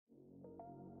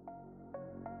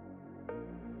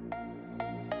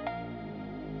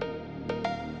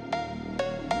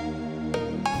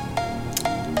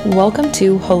Welcome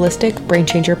to Holistic Brain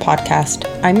Changer Podcast.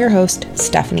 I'm your host,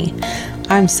 Stephanie.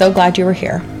 I'm so glad you were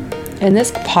here. In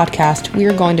this podcast, we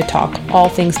are going to talk all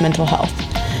things mental health.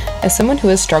 As someone who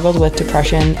has struggled with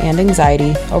depression and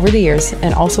anxiety over the years,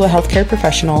 and also a healthcare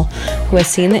professional who has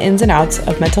seen the ins and outs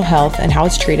of mental health and how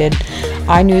it's treated,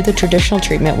 I knew the traditional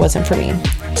treatment wasn't for me.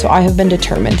 So I have been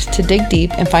determined to dig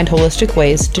deep and find holistic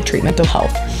ways to treat mental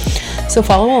health. So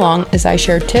follow along as I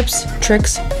share tips,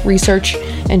 tricks, research,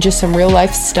 and just some real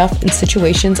life stuff and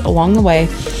situations along the way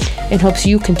in hopes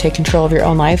you can take control of your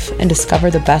own life and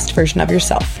discover the best version of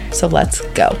yourself. So let's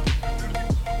go.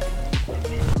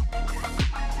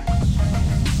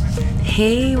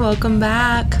 Hey, welcome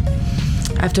back.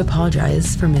 I have to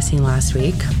apologize for missing last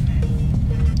week.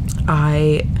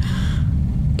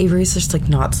 Avery's just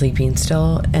not sleeping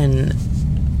still, and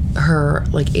her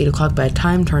 8 o'clock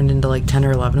bedtime turned into 10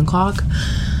 or 11 o'clock,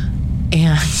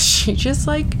 and she just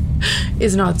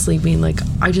is not sleeping.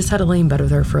 I just had to lay in bed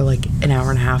with her for an hour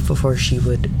and a half before she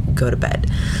would go to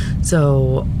bed.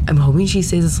 So I'm hoping she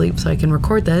stays asleep so I can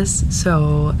record this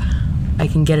so I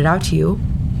can get it out to you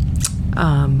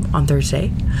on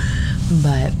Thursday.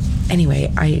 But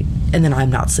anyway, and then I'm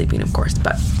not sleeping, of course.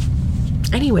 But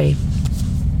anyway,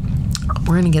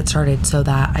 we're gonna get started so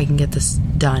that I can get this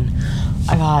done.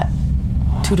 I got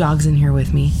 2 dogs in here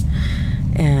with me,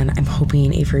 and I'm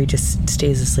hoping Avery just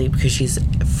stays asleep because she's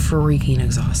freaking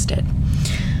exhausted.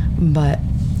 But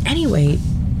anyway,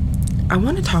 I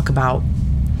want to talk about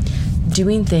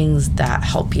doing things that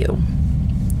help you,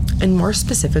 and more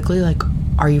specifically,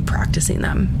 are you practicing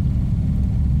them?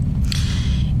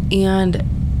 And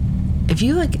if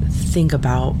you think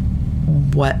about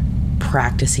what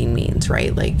practicing means,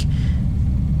 right?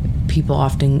 People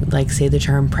often say the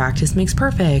term practice makes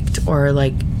perfect, or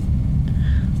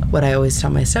what I always tell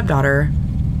my stepdaughter,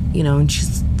 and she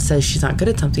says she's not good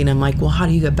at something. I'm well, how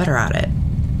do you get better at it?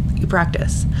 You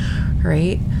practice,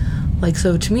 right?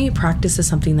 So to me, practice is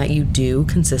something that you do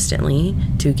consistently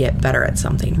to get better at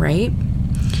something, right?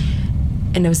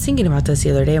 And I was thinking about this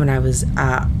the other day when I was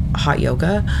at hot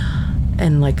yoga,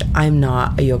 and I'm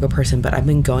not a yoga person, but I've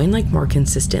been going more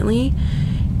consistently,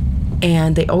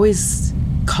 and they always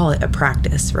call it a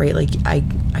practice, right?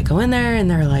 I go in there and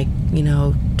they're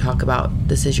talk about,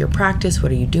 this is your practice.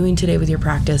 What are you doing today with your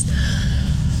practice?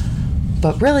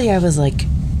 But really I was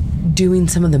doing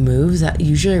some of the moves that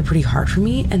usually are pretty hard for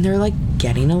me, and they're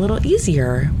getting a little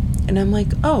easier. And I'm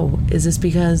oh, is this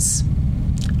because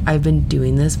I've been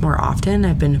doing this more often?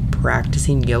 I've been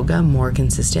practicing yoga more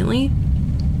consistently?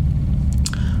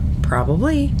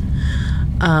 Probably.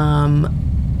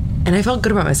 And I felt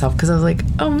good about myself because I was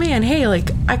oh man, hey,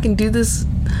 I can do this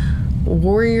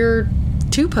warrior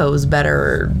 2 pose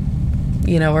better,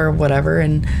 or whatever.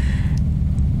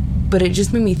 But it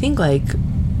just made me think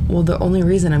well, the only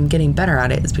reason I'm getting better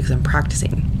at it is because I'm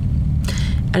practicing.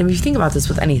 And if you think about this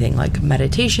with anything,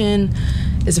 meditation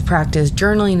is a practice,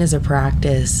 journaling is a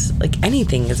practice,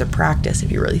 anything is a practice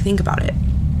if you really think about it.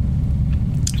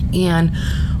 And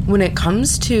when it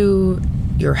comes to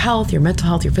your health, your mental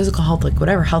health, your physical health,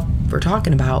 whatever health we're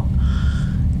talking about,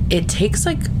 it takes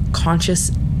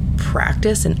conscious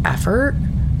practice and effort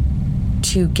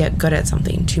to get good at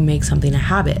something, to make something a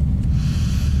habit.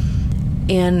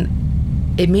 And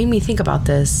it made me think about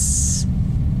this,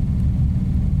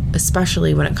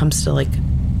 especially when it comes to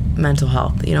mental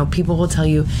health. People will tell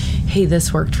you, hey,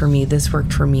 this worked for me,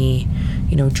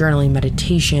 journaling,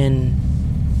 meditation,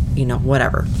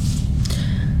 whatever.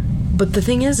 But the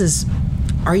thing is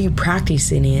are you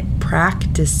practicing it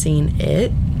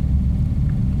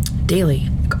daily?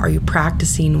 Are you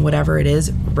practicing whatever it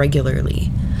is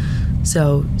regularly?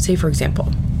 So say, for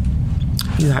example,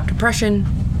 you have depression,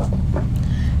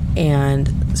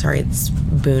 and sorry, it's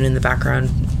Boone in the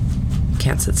background,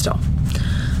 can't sit still.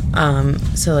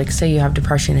 So say you have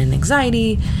depression and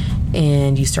anxiety,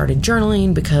 and you started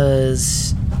journaling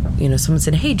because, someone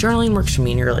said, hey, journaling works for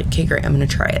me, and you're okay, great, I'm going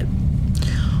to try it.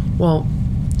 Well,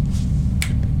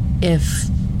 if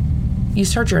you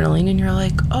start journaling and you're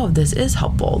oh, this is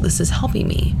helpful, this is helping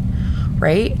me,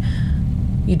 right?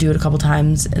 You do it a couple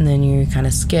times, and then you kind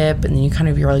of skip, and then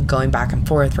you're going back and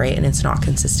forth, right? And it's not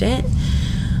consistent.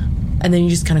 And then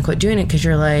you just kind of quit doing it because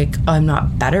you're oh, I'm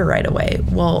not better right away.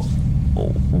 Well,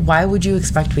 why would you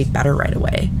expect to be better right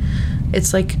away?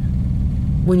 It's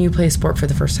when you play a sport for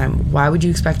the first time, why would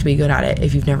you expect to be good at it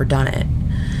if you've never done it?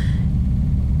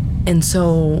 And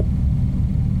so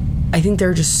I think there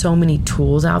are just so many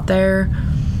tools out there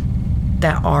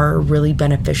that are really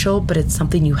beneficial, but it's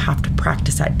something you have to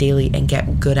practice at daily and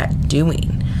get good at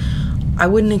doing. I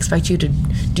wouldn't expect you to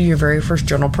do your very first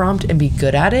journal prompt and be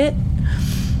good at it,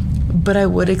 but I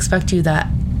would expect you that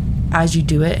as you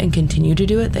do it and continue to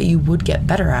do it, that you would get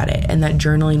better at it, and that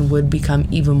journaling would become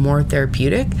even more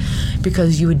therapeutic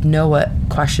because you would know what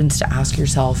questions to ask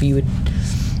yourself. You would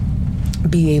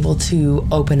be able to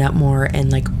open up more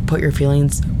and like put your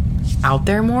feelings out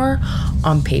there more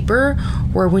on paper,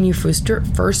 where when you first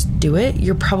do it,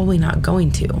 you're probably not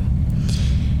going to.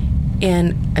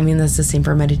 And I mean, that's the same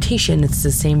for meditation. It's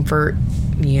the same for,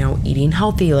 eating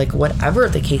healthy, like whatever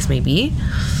the case may be.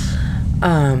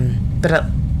 But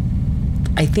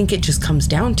I think it just comes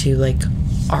down to like,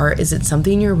 is it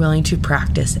something you're willing to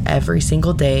practice every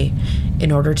single day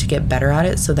in order to get better at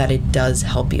it so that it does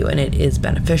help you and it is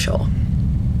beneficial?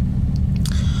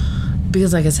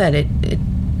 Because like I said,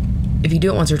 if you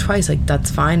do it once or twice, like that's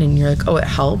fine, and you're like, oh, it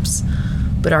helps.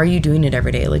 But are you doing it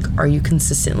every day? Like, are you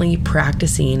consistently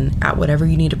practicing at whatever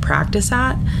you need to practice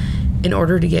at in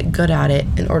order to get good at it,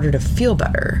 in order to feel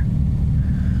better?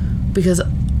 Because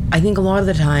I think a lot of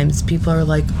the times people are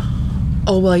like,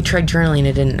 oh, well, I tried journaling,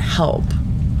 it didn't help.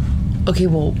 Okay,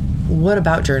 well, what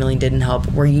about journaling didn't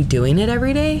help? Were you doing it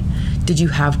every day? Did you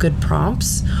have good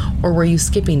prompts? Or were you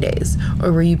skipping days?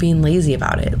 Or were you being lazy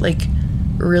about it? Like,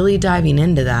 really diving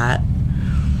into that.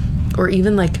 Or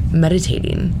even like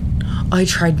meditating. Oh, I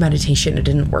tried meditation, it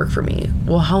didn't work for me.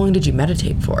 Well, how long did you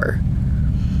meditate for?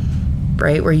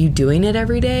 Right? Were you doing it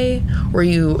every day? Were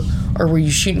you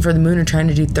shooting for the moon and trying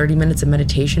to do 30 minutes of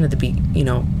meditation at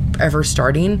the ever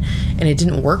starting, and it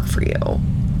didn't work for you?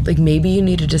 Like, maybe you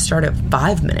needed to start at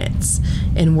 5 minutes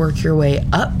and work your way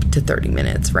up to 30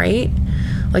 minutes, right?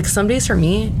 Like, some days for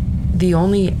me, the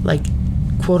only like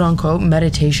quote unquote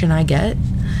meditation I get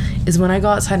is when I go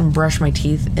outside and brush my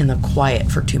teeth in the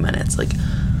quiet for 2 minutes,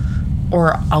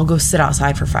 or I'll go sit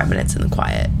outside for 5 minutes in the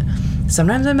quiet.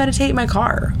 Sometimes I meditate in my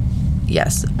car.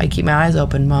 Yes, I keep my eyes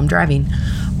open while I'm driving,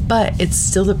 but it's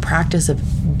still the practice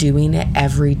of doing it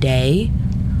every day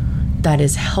that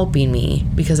is helping me,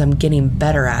 because I'm getting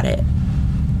better at it.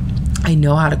 I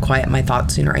know how to quiet my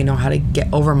thoughts sooner. I know how to get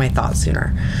over my thoughts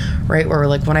sooner, right? Or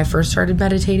like when I first started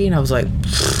meditating, I was like,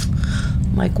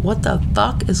 what the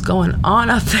fuck is going on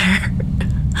up there?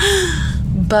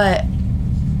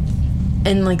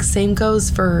 And like, same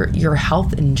goes for your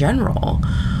health in general.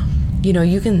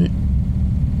 You can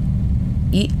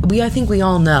eat. I think we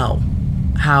all know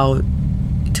how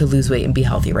to lose weight and be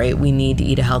healthy, right? We need to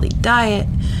eat a healthy diet.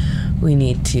 We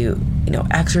need to,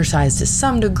 exercise to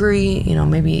some degree,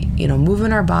 maybe, move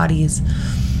in our bodies.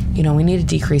 We need to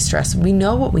decrease stress. We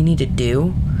know what we need to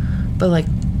do, but like,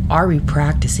 are we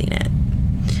practicing it?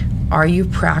 Are you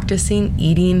practicing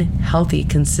eating healthy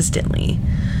consistently?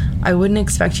 I wouldn't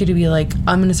expect you to be like,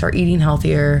 I'm going to start eating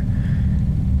healthier,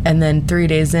 and then 3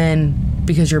 days in,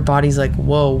 because your body's like,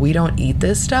 whoa, we don't eat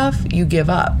this stuff, you give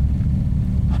up.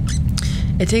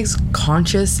 It takes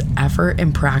conscious effort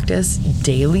and practice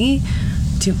daily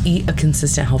to eat a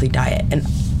consistent, healthy diet. And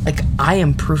like, I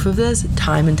am proof of this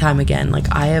time and time again. Like,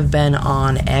 I have been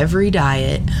on every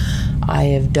diet. I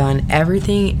have done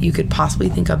everything you could possibly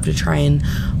think of to try and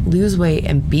lose weight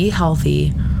and be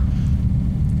healthy.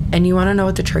 And you want to know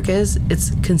what the trick is?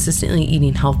 It's consistently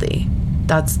eating healthy.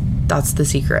 That's the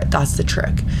secret. That's the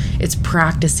trick. It's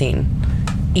practicing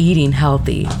eating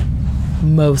healthy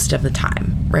most of the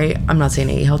time, right? I'm not saying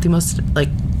I eat healthy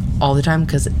all the time,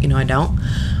 because I don't,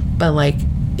 but like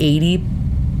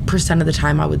 80% of the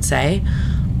time, I would say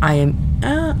I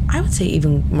would say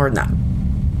even more than that,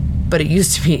 but it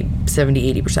used to be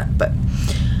 70-80%, but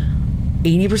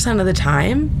 80% of the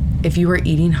time, if you were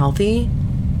eating healthy,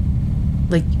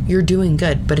 like, you're doing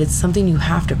good. But it's something you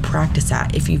have to practice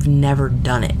at if you've never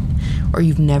done it, or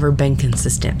you've never been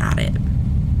consistent at it.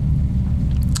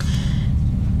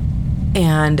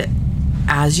 And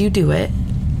as you do it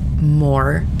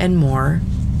more and more,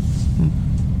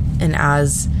 and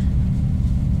as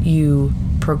you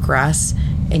progress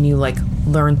and you like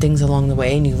learn things along the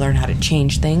way and you learn how to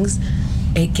change things,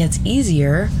 it gets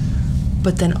easier.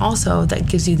 But then also that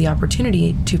gives you the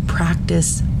opportunity to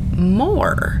practice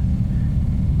more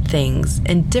things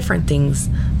and different things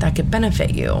that could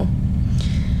benefit you.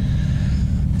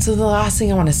 So the last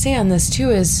thing I want to say on this too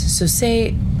is,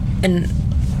 and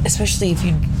especially if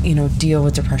you deal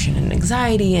with depression and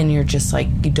anxiety and you're just like,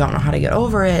 you don't know how to get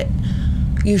over it,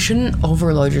 you shouldn't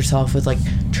overload yourself with like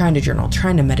trying to journal,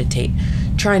 trying to meditate,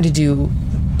 trying to do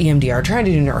EMDR, trying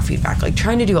to do neurofeedback, like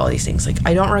trying to do all these things. Like,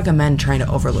 I don't recommend trying to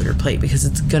overload your plate, because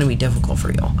it's going to be difficult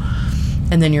for you.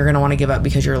 And then you're going to want to give up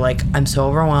because you're like, I'm so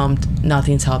overwhelmed,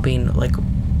 nothing's helping,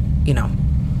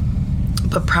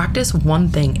 but practice one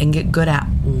thing and get good at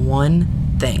one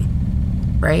thing,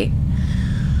 right?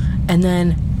 And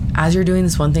then as you're doing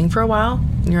this one thing for a while,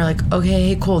 and you're like,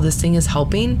 okay, cool, this thing is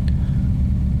helping,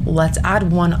 let's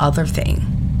add one other thing.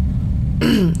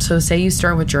 So say you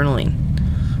start with journaling.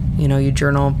 You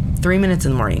journal 3 minutes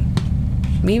in the morning.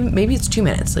 Maybe it's 2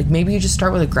 minutes. Like maybe you just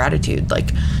start with a gratitude,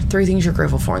 like 3 things you're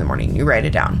grateful for in the morning. You write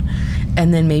it down.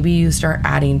 And then maybe you start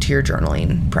adding to your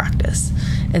journaling practice.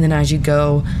 And then as you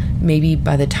go, maybe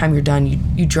by the time you're done,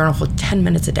 you journal for 10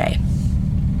 minutes a day.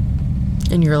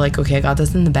 And you're like, okay, I got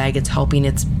this in the bag. It's helping.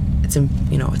 It's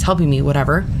helping me,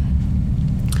 whatever.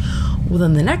 Well,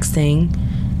 then the next thing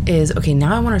is, okay,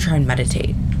 now I want to try and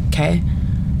meditate. Okay.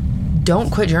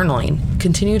 Don't quit journaling.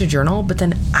 Continue to journal, but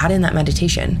then add in that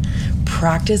meditation.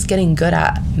 Practice getting good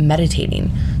at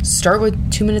meditating. Start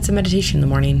with 2 minutes of meditation in the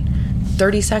morning,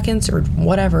 30 seconds or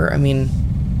whatever. I mean,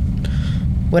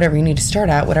 whatever you need to start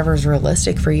at, whatever is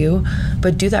realistic for you,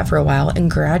 but do that for a while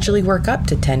and gradually work up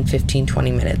to 10, 15,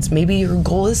 20 minutes. Maybe your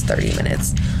goal is 30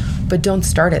 minutes, but don't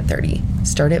start at 30.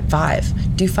 Start at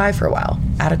 5. Do 5 for a while.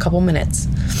 Add a couple minutes.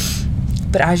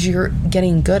 But as you're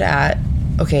getting good at,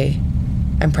 okay,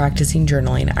 I'm practicing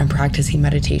journaling, I'm practicing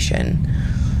meditation.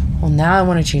 Well, now I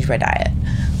want to change my diet.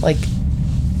 Like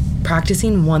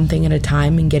practicing one thing at a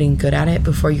time and getting good at it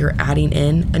before you're adding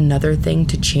in another thing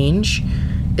to change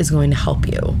is going to help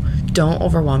you. Don't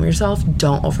overwhelm yourself.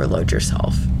 Don't overload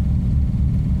yourself.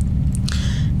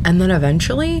 And then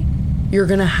eventually you're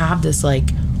going to have this like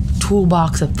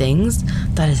toolbox of things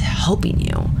that is helping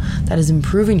you, that is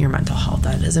improving your mental health,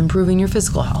 that is improving your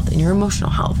physical health and your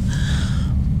emotional health.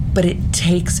 But it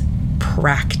takes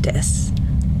practice.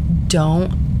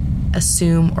 Don't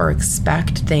assume or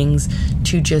expect things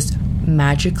to just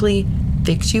magically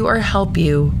fix you or help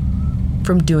you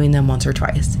from doing them once or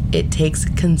twice. It takes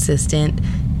consistent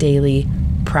daily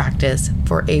practice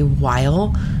for a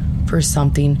while for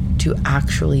something to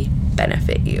actually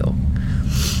benefit you.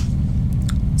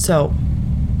 So,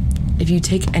 if you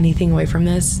take anything away from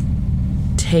this,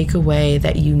 take away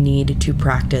that you need to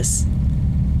practice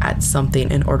at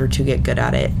something in order to get good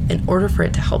at it, in order for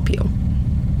it to help you.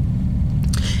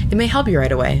 It may help you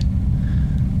right away,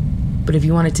 but if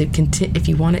you want it to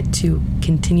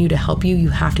continue to help you, you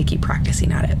have to keep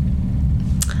practicing at it.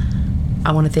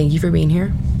 I want to thank you for being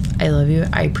here. I love you.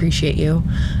 I appreciate you.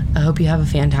 I hope you have a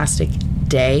fantastic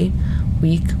day,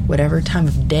 week, whatever time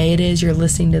of day it is you're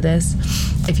listening to this.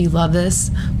 If you love this,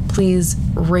 please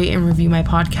rate and review my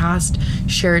podcast.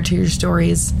 Share it to your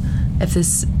stories.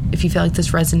 If you feel like this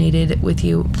resonated with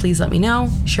you, please let me know.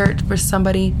 Share it with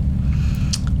somebody.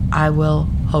 I will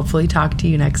hopefully talk to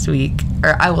you next week.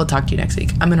 Or I will talk to you next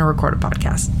week. I'm going to record a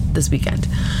podcast this weekend.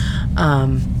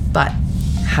 But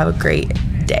have a great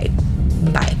day.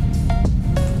 Bye.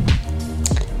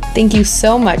 Thank you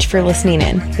so much for listening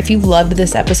in. If you loved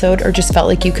this episode or just felt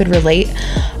like you could relate,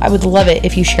 I would love it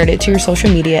if you shared it to your social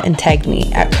media and tagged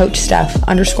me at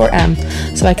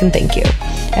CoachSteph_M so I can thank you.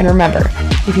 And remember,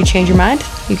 if you change your mind,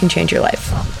 you can change your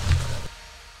life.